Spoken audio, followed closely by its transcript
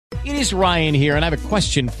It is Ryan here, and I have a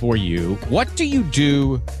question for you. What do you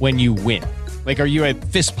do when you win? Like, are you a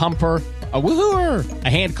fist pumper, a woo-hooer, a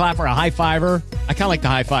hand clapper, a high fiver? I kind of like the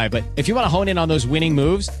high five, but if you want to hone in on those winning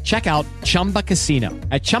moves, check out Chumba Casino.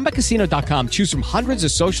 At ChumbaCasino.com, choose from hundreds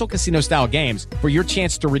of social casino-style games for your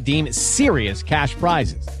chance to redeem serious cash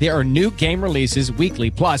prizes. There are new game releases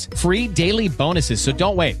weekly, plus free daily bonuses. So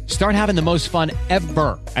don't wait. Start having the most fun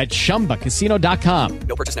ever at ChumbaCasino.com.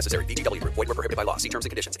 No purchase necessary. VGW Group. Void where prohibited by law. See terms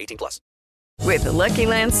and conditions. 18+. With the Lucky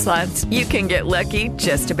Land Slots, you can get lucky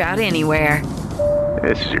just about anywhere.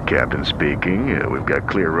 This is your captain speaking. We've got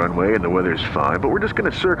clear runway and the weather's fine, but we're just going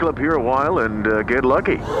to circle up here a while and get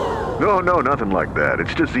lucky. No, nothing like that.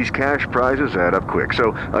 It's just these cash prizes add up quick.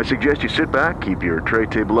 So I suggest you sit back, keep your tray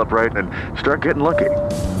table upright, and start getting lucky.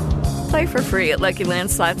 Play for free at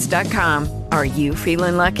LuckyLandSlots.com. Are you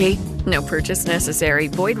feeling lucky? No purchase necessary.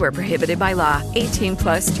 Void where prohibited by law.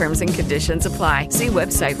 18+ terms and conditions apply. See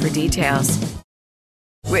website for details.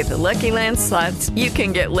 With the Lucky Land Slots, you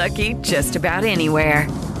can get lucky just about anywhere.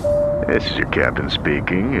 This is your captain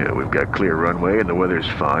speaking. We've got clear runway and the weather's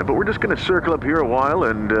fine, but we're just going to circle up here a while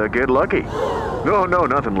and get lucky. No,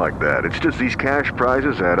 nothing like that. It's just these cash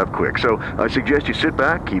prizes add up quick. So I suggest you sit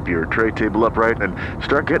back, keep your tray table upright, and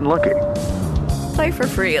start getting lucky. Play for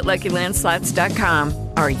free at LuckyLandSlots.com.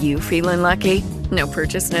 Are you feeling lucky? No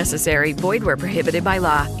purchase necessary. Void where prohibited by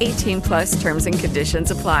law. 18+ terms and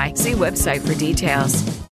conditions apply. See website for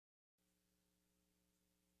details.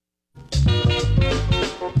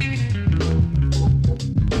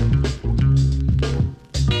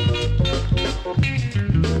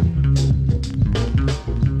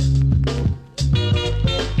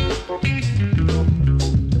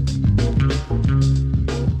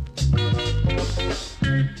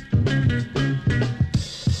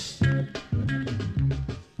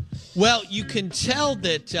 Well, you can tell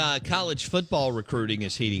that college football recruiting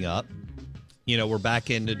is heating up. You know, we're back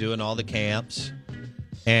into doing all the camps,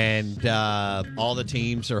 and all the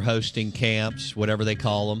teams are hosting camps, whatever they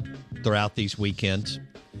call them, throughout these weekends.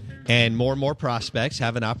 And more prospects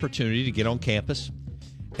have an opportunity to get on campus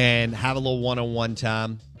and have a little one-on-one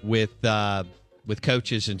time with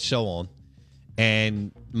coaches and so on.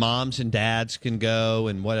 And moms and dads can go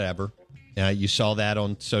and whatever. You saw that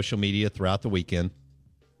on social media throughout the weekend.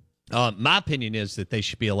 My opinion is that they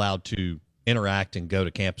should be allowed to interact and go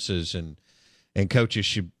to campuses, and coaches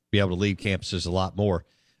should be able to leave campuses a lot more.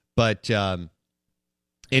 But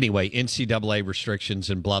anyway, NCAA restrictions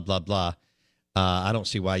and blah, blah, blah. I don't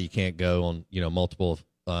see why you can't go on, multiple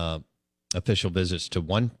official visits to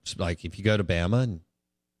one. Like if you go to Bama and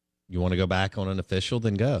you want to go back on an official,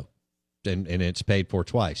 then go. And it's paid for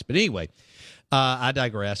twice. But anyway, I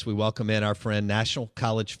digress. We welcome in our friend, national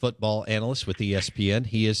college football analyst with ESPN.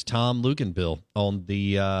 He is Tom Luginbill on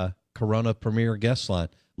the Corona Premier guest line.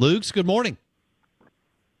 Lugs, good morning.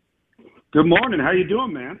 Good morning. How you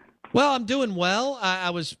doing, man? Well, I'm doing well.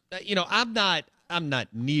 I was, I'm not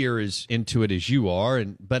near as into it as you are,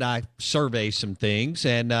 but I survey some things,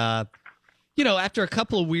 and after a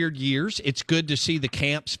couple of weird years, it's good to see the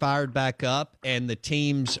camps fired back up and the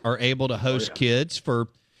teams are able to host kids for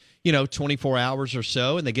 24 hours or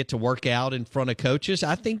so, and they get to work out in front of coaches.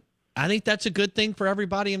 I think that's a good thing for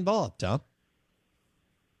everybody involved, Tom.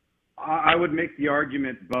 I would make the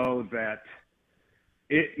argument, Bo, that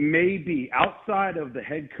it may be outside of the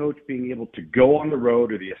head coach being able to go on the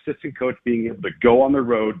road or the assistant coach being able to go on the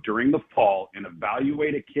road during the fall and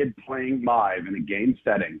evaluate a kid playing live in a game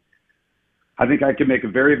setting. I think I can make a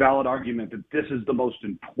very valid argument that this is the most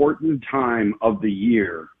important time of the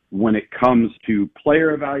year when it comes to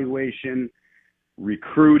player evaluation,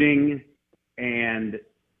 recruiting, and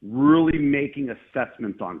really making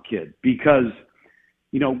assessments on kids. Because,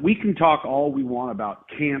 we can talk all we want about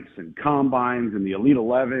camps and combines and the Elite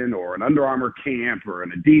 11 or an Under Armour camp or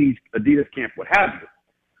an Adidas camp, what have you.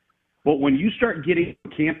 But when you start getting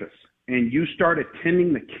on campus and you start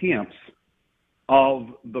attending the camps of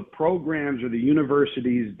the programs or the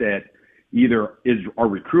universities that either are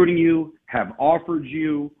recruiting you, have offered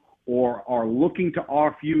you, or are looking to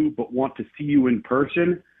offer you but want to see you in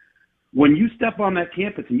person, when you step on that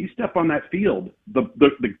campus and you step on that field, the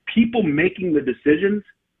people making the decisions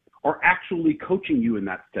are actually coaching you in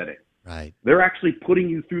that setting. Right. They're actually putting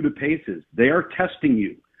you through the paces. They are testing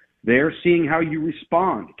you. They're seeing how you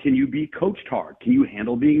respond. Can you be coached hard? Can you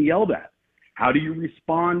handle being yelled at? How do you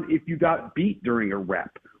respond if you got beat during a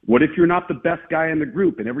rep? What if you're not the best guy in the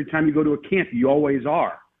group and every time you go to a camp, you always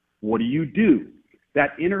are? What do you do?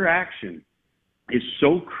 That interaction is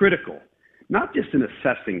so critical, not just in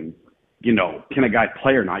assessing, can a guy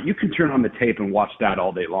play or not? You can turn on the tape and watch that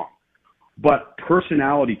all day long. But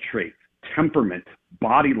personality traits, temperament,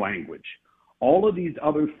 body language, all of these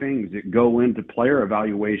other things that go into player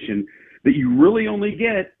evaluation that you really only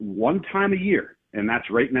get one time a year, and that's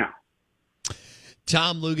right now.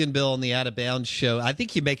 Tom Luginbill on the Out of Bounds show. I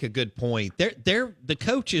think you make a good point. The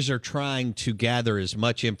coaches are trying to gather as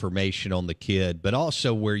much information on the kid, but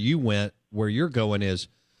also where you're going is,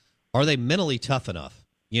 are they mentally tough enough?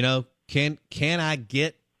 You know, can I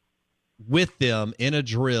get with them in a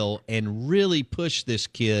drill and really push this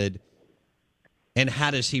kid? And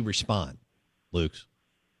how does he respond, Luke?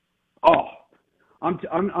 Oh, I'm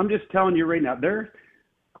just telling you right now.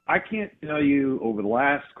 I can't tell you over the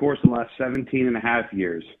last 17 and a half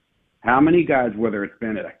years how many guys, whether it's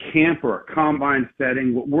been at a camp or a combine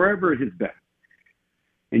setting, wherever it has been,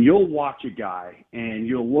 and you'll watch a guy and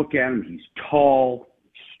you'll look at him. He's tall,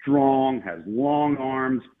 strong, has long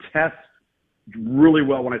arms, tests really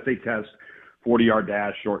well. When I say test, 40-yard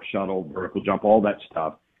dash, short shuttle, vertical jump, all that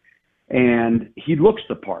stuff. And he looks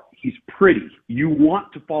the part. He's pretty. You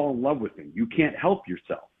want to fall in love with him. You can't help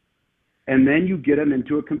yourself. And then you get him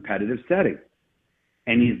into a competitive setting,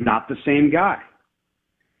 and he's not the same guy.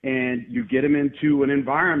 And you get him into an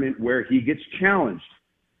environment where he gets challenged.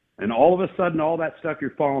 And all of a sudden, all that stuff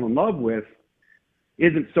you're falling in love with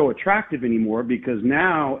isn't so attractive anymore, because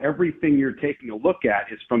now everything you're taking a look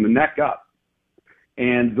at is from the neck up.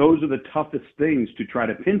 And those are the toughest things to try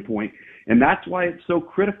to pinpoint. And that's why it's so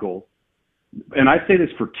critical. And I say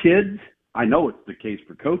this for kids. I know it's the case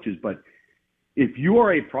for coaches, but if you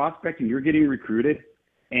are a prospect and you're getting recruited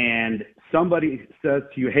and somebody says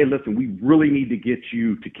to you, hey, listen, we really need to get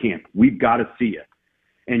you to camp. We've got to see you.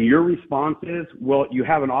 And your response is, well, you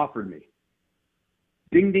haven't offered me.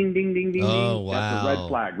 Ding, ding, ding, ding, ding, oh, ding. Wow. That's a red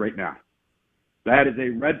flag right now. That is a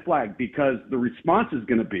red flag, because the response is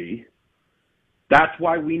going to be, that's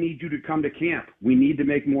why we need you to come to camp. We need to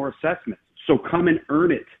make more assessments. So come and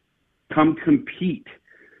earn it. Come compete.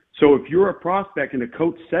 So if you're a prospect and a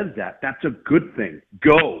coach says that, that's a good thing.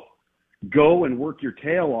 Go and work your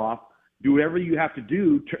tail off. Do whatever you have to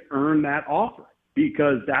do to earn that offer,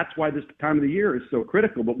 because that's why this time of the year is so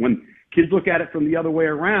critical. But when kids look at it from the other way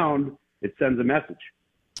around, it sends a message.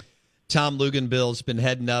 Tom Luginbill's been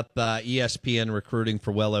heading up ESPN recruiting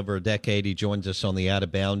for well over a decade. He joins us on the Out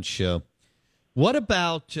of Bounds show. What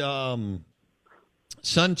about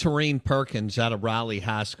Suntarine Perkins out of Riley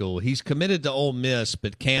High School? He's committed to Ole Miss,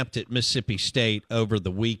 but camped at Mississippi State over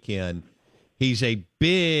the weekend. He's a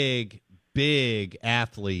big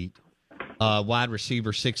athlete, wide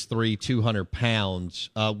receiver, 6'3", 200 pounds.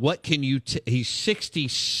 What can you he's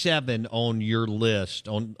 67 on your list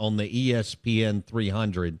on the ESPN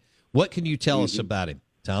 300. What can you tell us about him,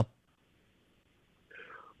 Tom?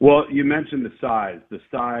 Well, you mentioned the size. The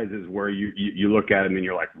size is where you look at him and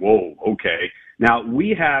you're like, whoa, okay. Now,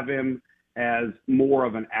 we have him as more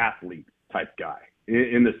of an athlete type guy,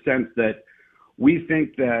 in the sense that we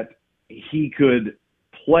think that he could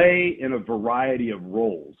play in a variety of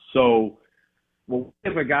roles. So when we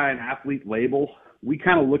give a guy an athlete label, we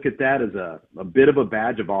kind of look at that as a bit of a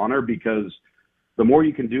badge of honor, because the more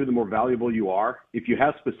you can do, the more valuable you are. If you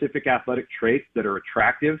have specific athletic traits that are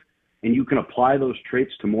attractive and you can apply those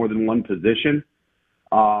traits to more than one position,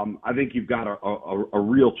 I think you've got a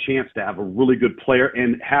real chance to have a really good player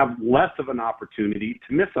and have less of an opportunity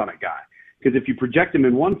to miss on a guy. Because if you project him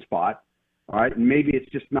in one spot, all right, and maybe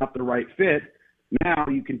it's just not the right fit, now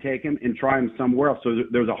you can take him and try him somewhere else. So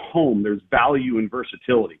there's a home, there's value and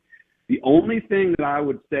versatility. The only thing that I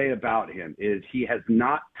would say about him is he has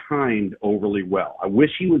not timed overly well. I wish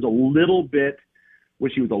he was a little bit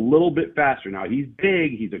faster. Now, he's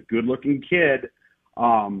big, he's a good-looking kid,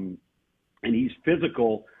 and he's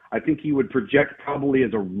physical. I think he would project probably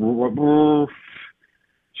as a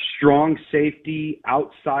strong safety,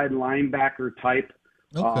 outside linebacker type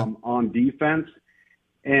on defense,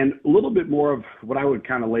 and a little bit more of what I would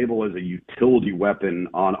kind of label as a utility weapon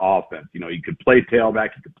on offense. You know, he could play tailback,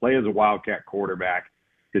 he could play as a wildcat quarterback.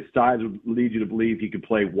 His size would lead you to believe he could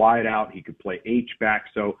play wide out, he could play H-back.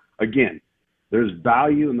 So, again, there's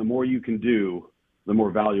value, and the more you can do, the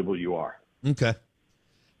more valuable you are. Okay.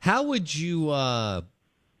 How would you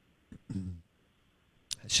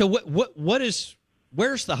so where's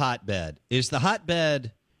the hotbed? Is the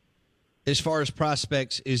hotbed, as far as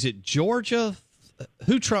prospects, is it Georgia?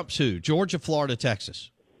 Who trumps who? Georgia, Florida,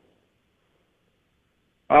 Texas?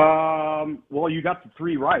 Well, you got the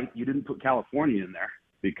three right. You didn't put California in there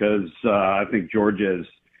because I think Georgia is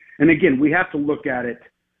 – and, again, we have to look at it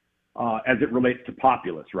as it relates to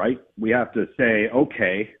populace, right? We have to say,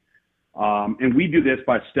 okay, and we do this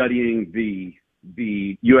by studying the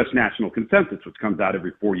U.S. National Consensus, which comes out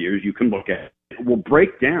every 4 years. You can look at it. We'll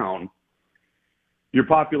break down your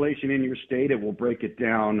population in your state. It will break it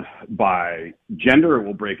down by gender. It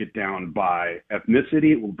will break it down by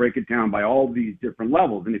ethnicity. It will break it down by all these different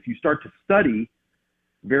levels. And if you start to study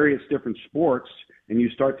various different sports and you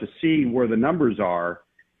start to see where the numbers are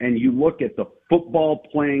and you look at the football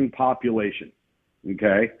playing population,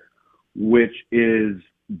 okay, which is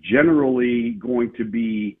generally going to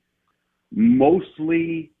be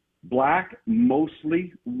mostly black,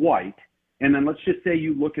 mostly white. And then let's just say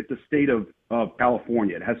you look at the state of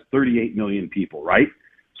California. It has 38 million people, right?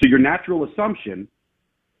 So your natural assumption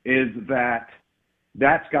is that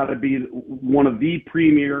that's got to be one of the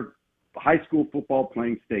premier high school football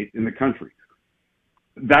playing states in the country.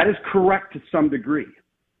 That is correct to some degree,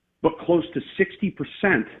 but close to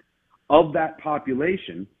 60% of that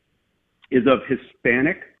population is of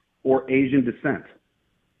Hispanic or Asian descent.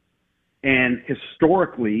 And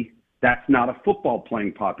historically, that's not a football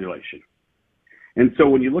playing population. And so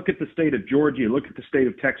when you look at the state of Georgia, you look at the state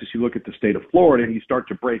of Texas, you look at the state of Florida, and you start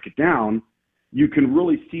to break it down, you can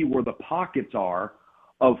really see where the pockets are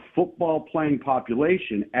of football playing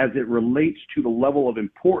population as it relates to the level of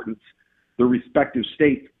importance the respective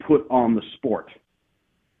states put on the sport.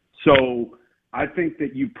 So I think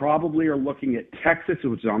that you probably are looking at Texas,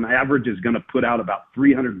 which on average is going to put out about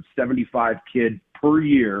 375 kids per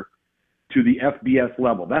year to the FBS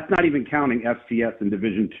level. That's not even counting FCS and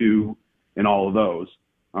Division II and all of those.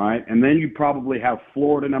 All right. And then you probably have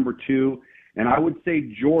Florida number 2. And I would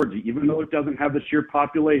say Georgia, even though it doesn't have the sheer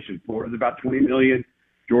population, Florida's about 20 million,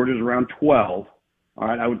 Georgia's around 12. All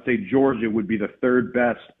right. I would say Georgia would be the third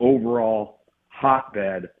best overall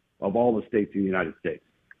hotbed of all the states in the United States.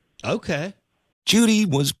 Okay. Judy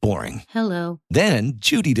was boring. Hello. Then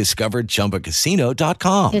Judy discovered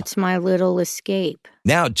ChumbaCasino.com. It's my little escape.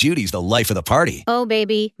 Now Judy's the life of the party. Oh,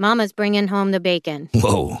 baby, mama's bringing home the bacon.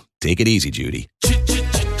 Whoa, take it easy, Judy.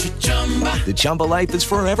 The Chumba life is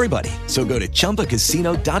for everybody. So go to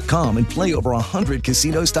ChumbaCasino.com and play over 100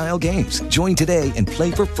 casino-style games. Join today and play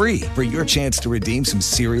for free for your chance to redeem some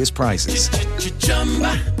serious prizes.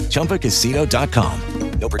 ChumbaCasino.com.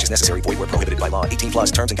 No purchase necessary. Void where prohibited by law. 18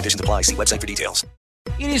 plus terms and conditions apply. See website for details.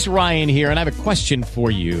 It is Ryan here, and I have a question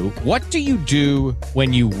for you. What do you do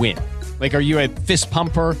when you win? Like, are you a fist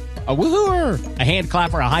pumper, a woohooer, a hand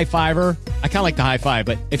clapper, a high fiver? I kind of like the high five,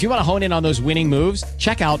 but if you want to hone in on those winning moves,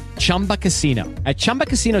 check out Chumba Casino. At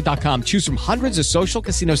ChumbaCasino.com, choose from hundreds of social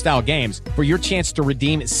casino-style games for your chance to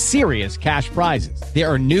redeem serious cash prizes. There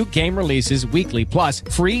are new game releases weekly, plus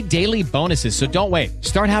free daily bonuses. So don't wait.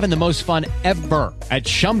 Start having the most fun ever at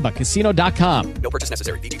ChumbaCasino.com. No purchase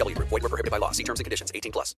necessary. VGW. Void where prohibited by law. See terms and conditions.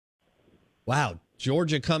 18 plus. Wow.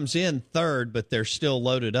 Georgia comes in third, but they're still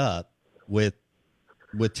loaded up with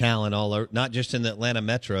talent all over, not just in the Atlanta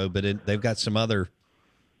metro, but they've got some other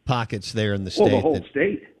pockets there in the state. Well, the whole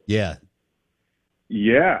state. Yeah.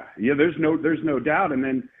 Yeah. There's no doubt. And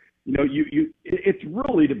then, it's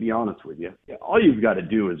really, to be honest with you, all you've got to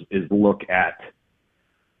do is look at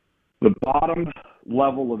the bottom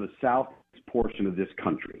level of the southeast portion of this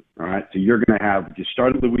country. All right. So you're going to have, you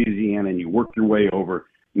start in Louisiana and you work your way over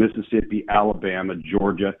Mississippi, Alabama,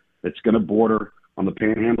 Georgia. That's going to border on the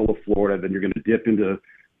panhandle of Florida. Then you're going to dip into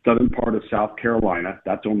southern part of South Carolina.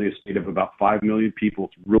 That's only a state of about 5 million people.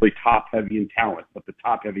 It's really top-heavy in talent. But the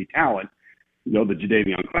top-heavy talent, the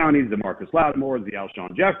Jadeveon Clowneys, the Marcus Lattimores, the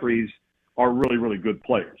Alshon Jeffries, are really, really good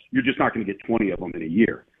players. You're just not going to get 20 of them in a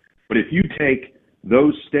year. But if you take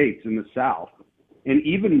those states in the South, and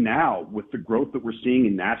even now with the growth that we're seeing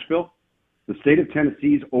in Nashville, the state of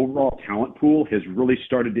Tennessee's overall talent pool has really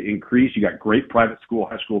started to increase. You got great private school,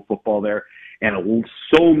 high school football there. And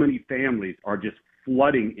so many families are just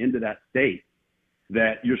flooding into that state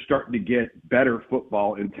that you're starting to get better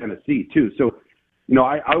football in Tennessee, too. So,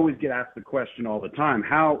 I always get asked the question all the time,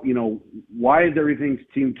 why does everything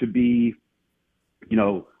seem to be,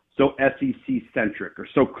 so SEC-centric or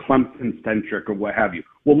so Clemson-centric or what have you?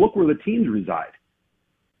 Well, look where the teams reside.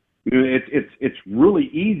 It's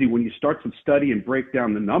really easy when you start to study and break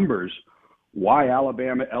down the numbers, why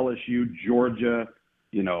Alabama, LSU, Georgia,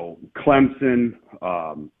 Clemson,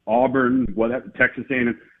 Auburn, Texas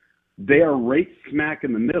A&M, they are right smack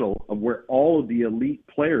in the middle of where all of the elite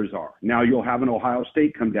players are. Now you'll have an Ohio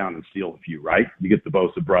State come down and steal a few, right? You get the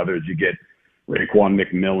Bosa brothers, you get Raekwon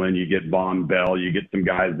McMillan, you get Von Bell, you get some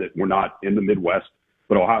guys that were not in the Midwest,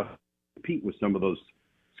 but Ohio State compete with some of those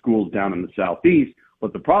schools down in the Southeast.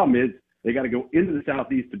 But the problem is they got to go into the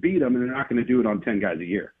Southeast to beat them, and they're not going to do it on 10 guys a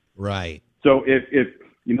year. Right. So if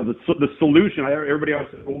the solution, everybody else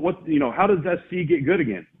says, well, how does SC get good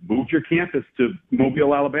again? Move your campus to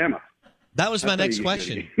Mobile, Alabama. That was my next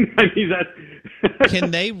question. I mean,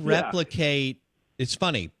 can they replicate? It's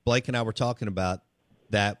funny. Blake and I were talking about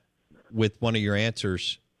that with one of your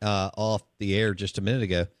answers off the air just a minute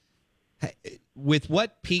ago. With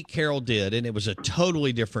what Pete Carroll did, and it was a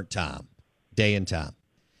totally different time, day and time.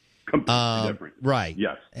 Completely different. Right.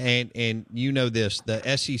 Yes. And you know this, the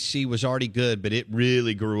SEC was already good, but it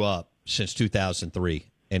really grew up since 2003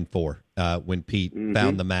 and 4 when Pete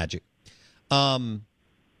found the magic.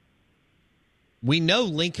 We know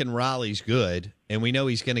Lincoln Riley's good, and we know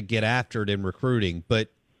he's going to get after it in recruiting,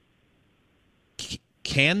 but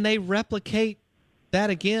can they replicate that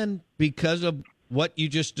again because of what you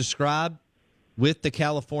just described with the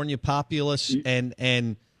California populace? And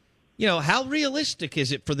you know, how realistic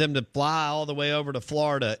is it for them to fly all the way over to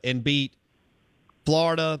Florida and beat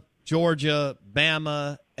Florida, Georgia,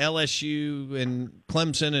 Bama, LSU, and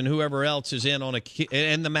Clemson, and whoever else is in on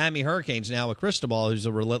and the Miami Hurricanes now with Cristobal, who's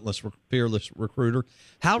a relentless, fearless recruiter?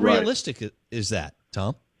 How realistic is that,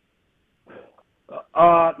 Tom?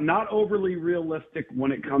 Not overly realistic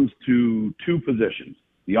when it comes to two positions,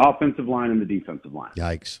 the offensive line and the defensive line.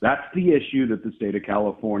 Yikes. That's the issue that the state of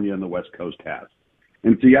California and the West Coast has.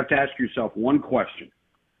 And so you have to ask yourself one question.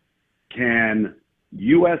 Can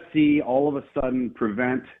USC all of a sudden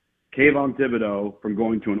prevent Kayvon Thibodeau from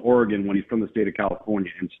going to an Oregon when he's from the state of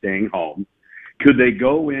California and staying home? Could they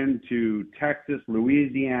go into Texas,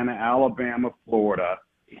 Louisiana, Alabama, Florida,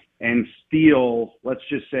 and steal, let's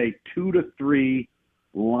just say, 2 to 3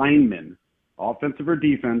 linemen, offensive or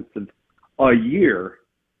defensive, a year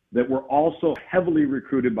that were also heavily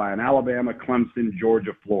recruited by an Alabama, Clemson,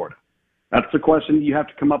 Georgia, Florida? That's the question that you have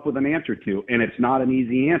to come up with an answer to, and it's not an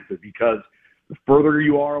easy answer because the further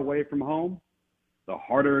you are away from home, the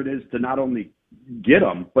harder it is to not only get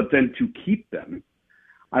them, but then to keep them.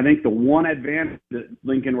 I think the one advantage that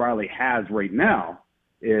Lincoln Riley has right now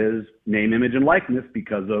is name, image, and likeness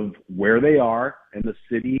because of where they are and the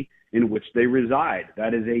city in which they reside.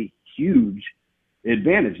 That is a huge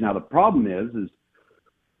advantage. Now, the problem is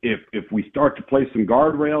if we start to place some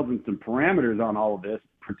guardrails and some parameters on all of this,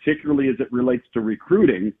 particularly as it relates to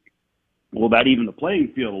recruiting, will that even the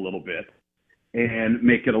playing field a little bit and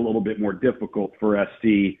make it a little bit more difficult for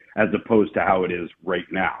SC as opposed to how it is right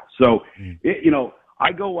now. So,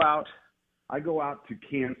 I go out to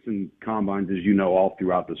camps and combines, as you know, all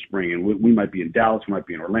throughout the spring. And we might be in Dallas, we might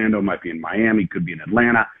be in Orlando, might be in Miami, could be in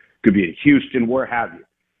Atlanta, could be in Houston, where have you.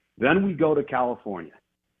 Then we go to California,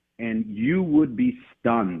 and you would be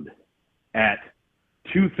stunned at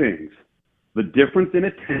two things: the difference in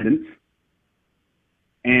attendance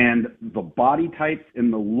and the body types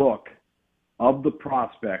and the look of the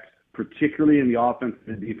prospects, particularly in the offensive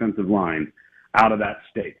and defensive line, out of that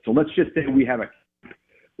state. So let's just say we have a camp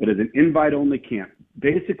that is an invite-only camp,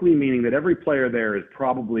 basically meaning that every player there is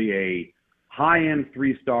probably a high-end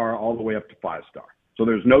 3-star all the way up to 5-star. So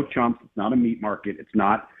there's no chumps. It's not a meat market. It's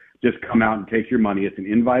not just come out and take your money. It's an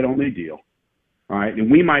invite-only deal. All right,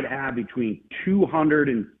 and we might have between 200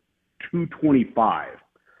 and 225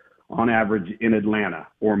 on average in Atlanta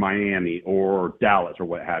or Miami or Dallas or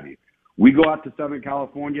what have you. We go out to Southern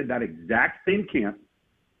California, that exact same camp,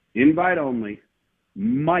 invite only,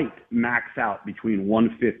 might max out between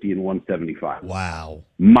 150 and 175. Wow.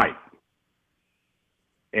 Might.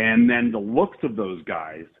 And then the looks of those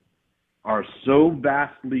guys are so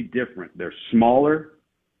vastly different. They're smaller.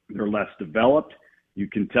 They're less developed. You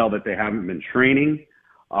can tell that they haven't been training.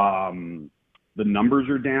 The numbers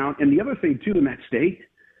are down. And the other thing, too, in that state,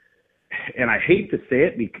 and I hate to say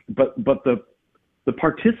it, but the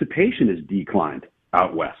participation has declined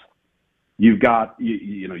out west. You've got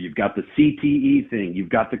you've got the CTE thing, you've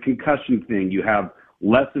got the concussion thing, you have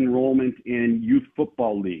less enrollment in youth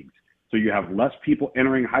football leagues, so you have less people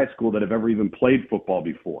entering high school that have ever even played football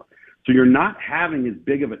before. So you're not having as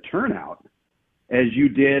big of a turnout as you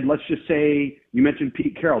did. Let's just say you mentioned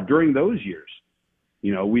Pete Carroll during those years.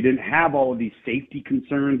 You know, we didn't have all of these safety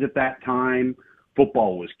concerns at that time.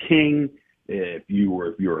 Football was king. If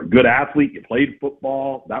you're a good athlete, you played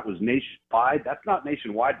football. That was nationwide. That's not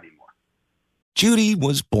nationwide anymore. Judy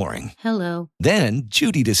was boring. Hello. Then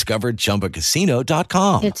Judy discovered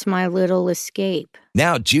ChumbaCasino.com. It's my little escape.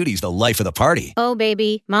 Now Judy's the life of the party. Oh,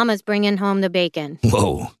 baby, mama's bringing home the bacon.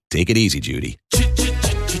 Whoa, take it easy, Judy.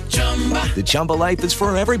 The Chumba life is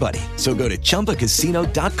for everybody. So go to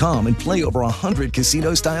ChumbaCasino.com and play over 100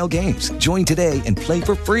 casino-style games. Join today and play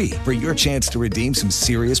for free for your chance to redeem some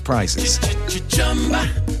serious prizes.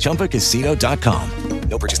 ChumbaCasino.com.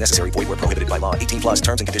 No purchase necessary. Void where prohibited by law. 18+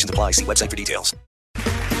 terms and conditions apply. See website for details.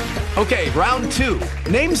 Okay, round two.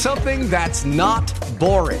 Name something that's not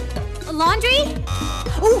boring. A laundry?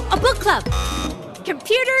 Ooh, a book club.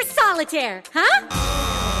 Computer solitaire, huh?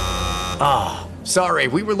 Ah, sorry,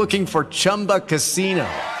 we were looking for Chumba Casino.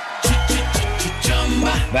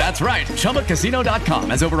 That's right. ChumbaCasino.com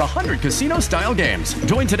has over 100 casino-style games.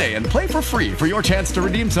 Join today and play for free for your chance to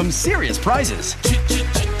redeem some serious prizes.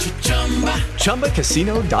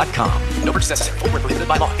 ChumbaCasino.com. No purchase necessary. Void where prohibited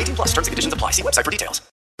by law. 18 plus terms and conditions apply. See website for details.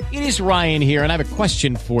 It is Ryan here, and I have a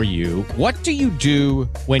question for you. What do you do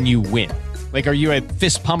when you win? Like, are you a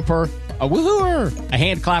fist pumper, a woohooer, a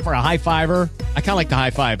hand clapper, a high fiver? I kind of like the high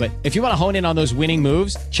five, but if you want to hone in on those winning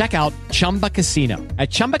moves, check out Chumba Casino. At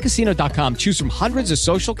ChumbaCasino.com, choose from hundreds of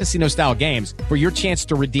social casino-style games for your chance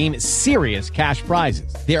to redeem serious cash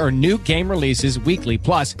prizes. There are new game releases weekly,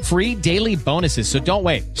 plus free daily bonuses. So don't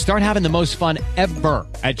wait. Start having the most fun ever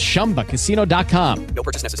at ChumbaCasino.com. No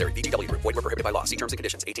purchase necessary. VGW. Void where prohibited by law. See terms and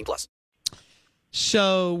conditions. 18 plus.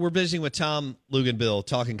 So we're visiting with Tom Luginbill,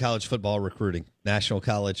 talking college football recruiting, national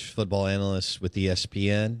college football analyst with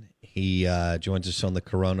ESPN. He joins us on the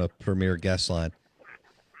Corona Premier Guest Line.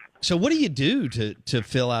 So what do you do to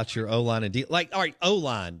fill out your O-line and D? Like, all right,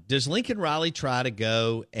 O-line. Does Lincoln Riley try to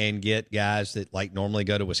go and get guys that like normally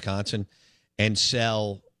go to Wisconsin and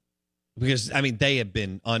sell? Because, I mean, they have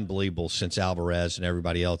been unbelievable since Alvarez and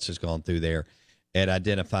everybody else has gone through there at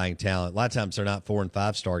identifying talent. A lot of times they're not 4- and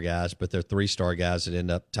 5-star guys, but they're 3-star guys that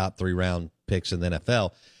end up top 3-round picks in the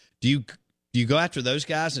NFL. Do you go after those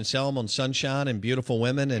guys and sell them on sunshine and beautiful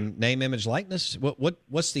women and name, image, likeness?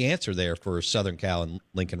 What's the answer there for Southern Cal and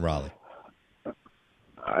Lincoln Riley?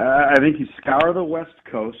 I think you scour the West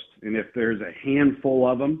Coast, and if there's a handful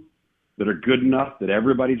of them that are good enough that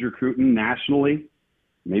everybody's recruiting nationally,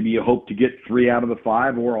 maybe you hope to get 3 out of the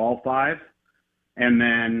 5 or all 5, and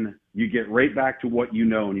then you get right back to what you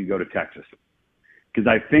know and you go to Texas. Because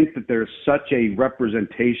I think that there's such a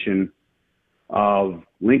representation of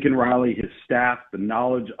Lincoln Riley, his staff, the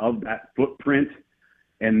knowledge of that footprint,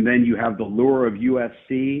 and then you have the lure of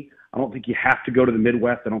USC. I don't think you have to go to the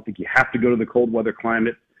Midwest. I don't think you have to go to the cold weather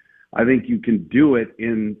climate. I think you can do it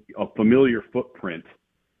in a familiar footprint.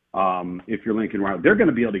 If you're Lincoln Riley, they're going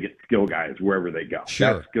to be able to get skill guys wherever they go.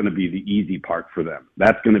 Sure. That's going to be the easy part for them.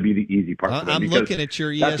 That's going to be the easy part for them. I'm looking at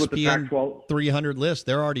your ESPN 300 list.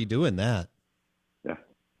 They're already doing that. Yeah.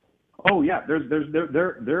 Oh yeah,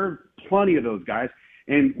 there are plenty of those guys,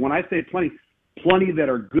 and when I say plenty that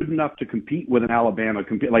are good enough to compete with an Alabama,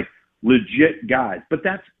 like legit guys. But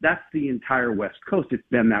that's the entire West Coast. It's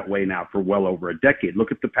been that way now for well over a decade.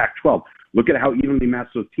 Look at the Pac-12. Look at how evenly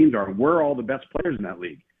matched those teams are. Where are all the best players in that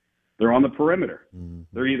league? They're on the perimeter. Mm-hmm.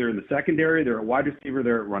 They're either in the secondary, they're at wide receiver,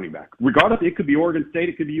 they're at running back. Regardless, it could be Oregon State,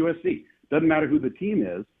 it could be USC. Doesn't matter who the team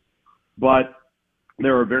is, but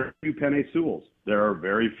there are very few Penei Sewells. There are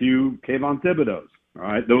very few Kayvon Thibodeaux. All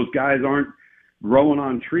right, those guys aren't growing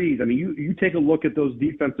on trees. I mean, you take a look at those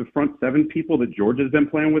defensive front 7 people that Georgia's been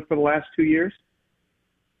playing with for the last 2 years.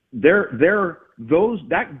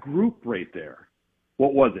 That group right there.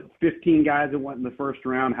 What was it? 15 guys that went in the first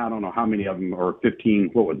round. I don't know how many of them, or 15.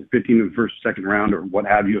 What was it? 15 in the first, second round, or what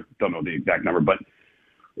have you? Don't know the exact number. But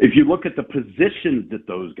if you look at the positions that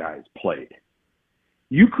those guys played,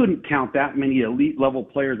 you couldn't count that many elite level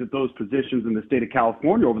players at those positions in the state of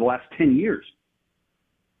California over the last 10 years.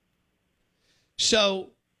 So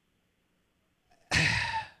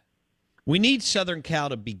we need Southern Cal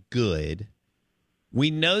to be good. We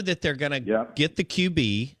know that they're going to get the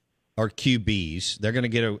QB or QBs. They're going to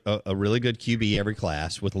get a really good QB every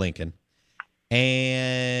class with Lincoln.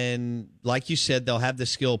 And like you said, they'll have the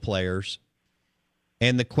skill players.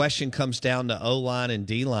 And the question comes down to O-line and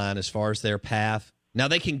D-line as far as their path. Now,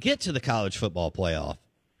 they can get to the college football playoff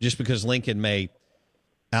just because Lincoln may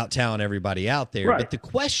out-talent everybody out there. Right. But the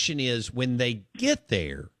question is, when they get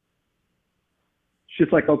there. It's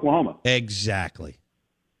just like Oklahoma. Exactly.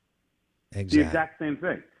 The exact same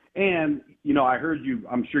thing. And, I heard you,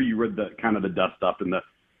 I'm sure you read the kind of the dust up and the,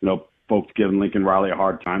 folks giving Lincoln Riley a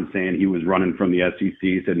hard time saying he was running from the SEC.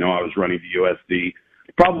 He said, no, I was running to USC.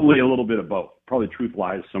 Probably a little bit of both. Probably truth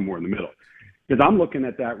lies somewhere in the middle. Because I'm looking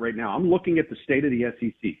at that right now. I'm looking at the state of the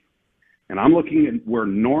SEC. And I'm looking at where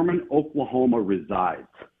Norman, Oklahoma resides.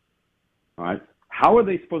 All right. How are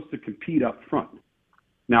they supposed to compete up front?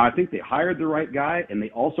 Now, I think they hired the right guy, and they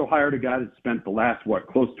also hired a guy that spent the last,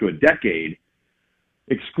 close to a decade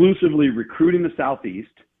exclusively recruiting the Southeast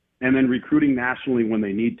and then recruiting nationally when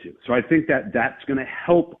they need to. So I think that that's going to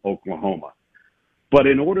help Oklahoma. But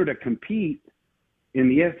in order to compete in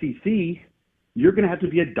the SEC, you're going to have to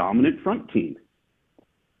be a dominant front team.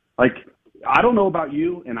 Like, I don't know about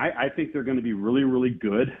you, and I think they're going to be really, really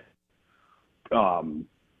good.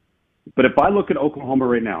 But if I look at Oklahoma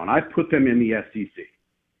right now and I put them in the SEC,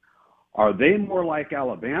 are they more like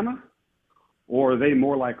Alabama or are they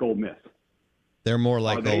more like Ole Miss? They're more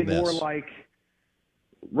like Ole Miss.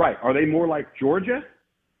 Are they more like Georgia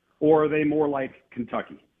or are they more like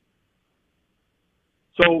Kentucky?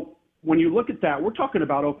 So when you look at that, we're talking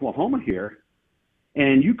about Oklahoma here,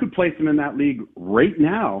 and you could place them in that league right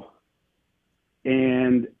now.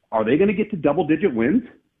 And are they going to get to double-digit wins?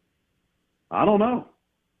 I don't know.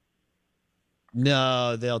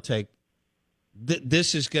 No, they'll take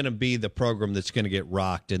this is going to be the program that's going to get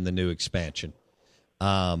rocked in the new expansion.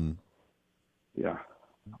 Yeah.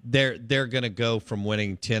 They're going to go from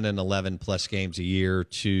winning 10 and 11 plus games a year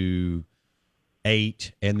to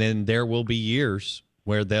 8, and then there will be years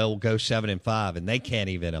where they'll go 7 and 5, and they can't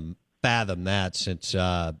even fathom that since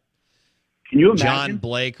Can you imagine? John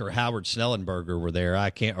Blake or Howard Snellenberger were there. I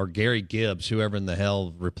can't, or Gary Gibbs, whoever in the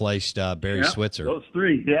hell replaced Barry Switzer. Those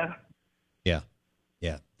three, yeah.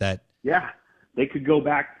 Yeah. They could go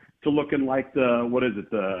back to looking like the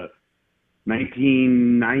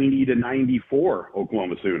 1990 to 94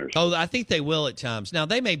 Oklahoma Sooners. Oh, I think they will at times. Now,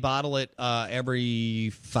 they may bottle it every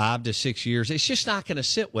 5 to 6 years. It's just not going to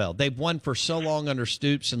sit well. They've won for so long under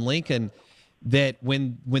Stoops and Lincoln that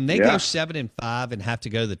when they go 7 and 5 and have to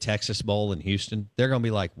go to the Texas Bowl in Houston, they're going to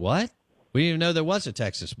be like, what? We didn't even know there was a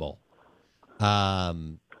Texas Bowl.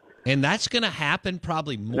 And that's going to happen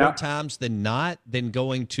probably more times than not than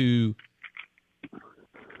going to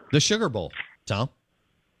the Sugar Bowl, Tom.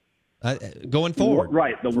 Going forward.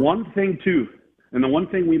 Right. The one thing, too, and the one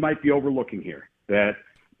thing we might be overlooking here, that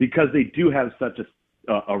because they do have such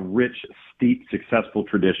a rich, steep, successful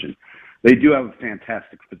tradition, they do have a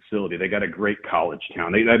fantastic facility. They got a great college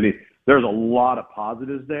town. There's a lot of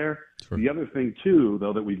positives there. Sure. The other thing, too,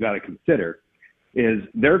 though, that we've got to consider is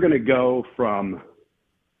they're going to go from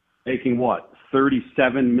making,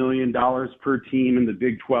 $37 million per team in the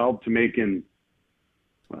Big 12 to making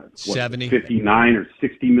 70, 59 or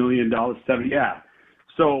 $60 million, 70. Yeah.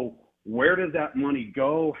 So where does that money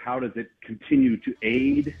go? How does it continue to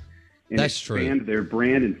aid and expand their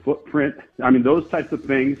brand and footprint? I mean, those types of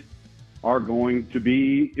things are going to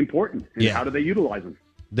be important. And how do they utilize them?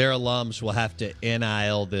 Their alums will have to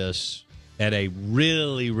NIL this at a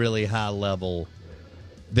really, really high level.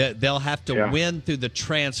 They'll have to win through the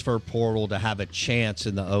transfer portal to have a chance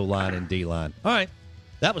in the O-line and D-line. All right.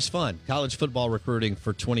 That was fun. College football recruiting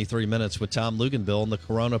for 23 minutes with Tom Luginbill on the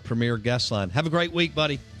Corona Premier Guest Line. Have a great week,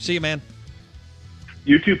 buddy. See you, man.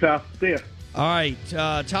 You too, pal. See ya. All right.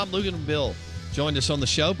 Tom Luginbill joined us on the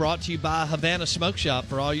show, brought to you by Havana Smoke Shop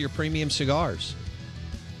for all your premium cigars.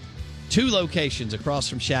 2 locations across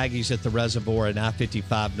from Shaggy's at the Reservoir and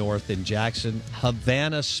I-55 North in Jackson.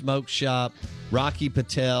 Havana Smoke Shop, Rocky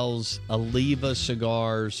Patel's, Oliva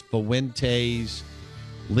Cigars, Fuentes,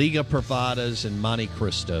 Liga Privadas, and Monte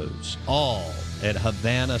Cristos, all at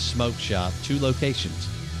Havana Smoke Shop, 2 locations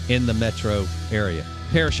in the metro area.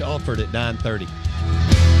 Parrish Alford at 9:30.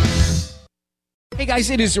 Hey guys,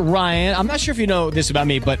 it is Ryan. I'm not sure if you know this about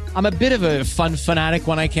me, but I'm a bit of a fun fanatic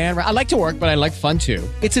when I can. I like to work, but I like fun too.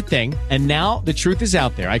 It's a thing. And now the truth is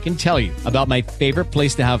out there. I can tell you about my favorite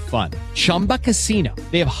place to have fun. Chumba Casino.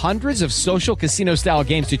 They have hundreds of social casino style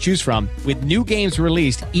games to choose from with new games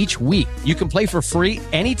released each week. You can play for free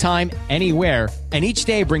anytime, anywhere. And each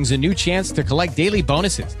day brings a new chance to collect daily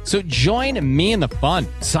bonuses. So join me in the fun.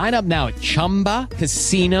 Sign up now at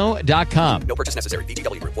ChumbaCasino.com. No purchase necessary.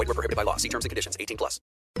 VGW Group. Void where prohibited by law. See terms and conditions. 18+.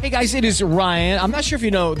 Hey guys, it is Ryan. I'm not sure if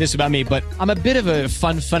you know this about me, but I'm a bit of a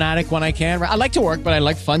fun fanatic when I can. I like to work, but I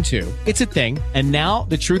like fun too. It's a thing. And now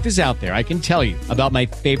the truth is out there. I can tell you about my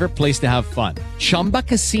favorite place to have fun. Chumba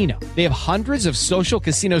Casino. They have hundreds of social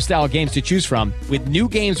casino style games to choose from with new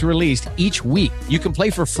games released each week. You can play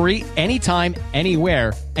for free anytime,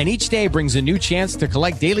 anywhere. And each day brings a new chance to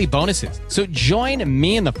collect daily bonuses. So join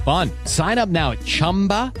me in the fun. Sign up now at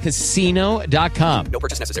ChumbaCasino.com. No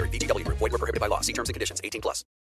purchase necessary. VGW Group. Void where prohibited by law. See terms and conditions. 18+.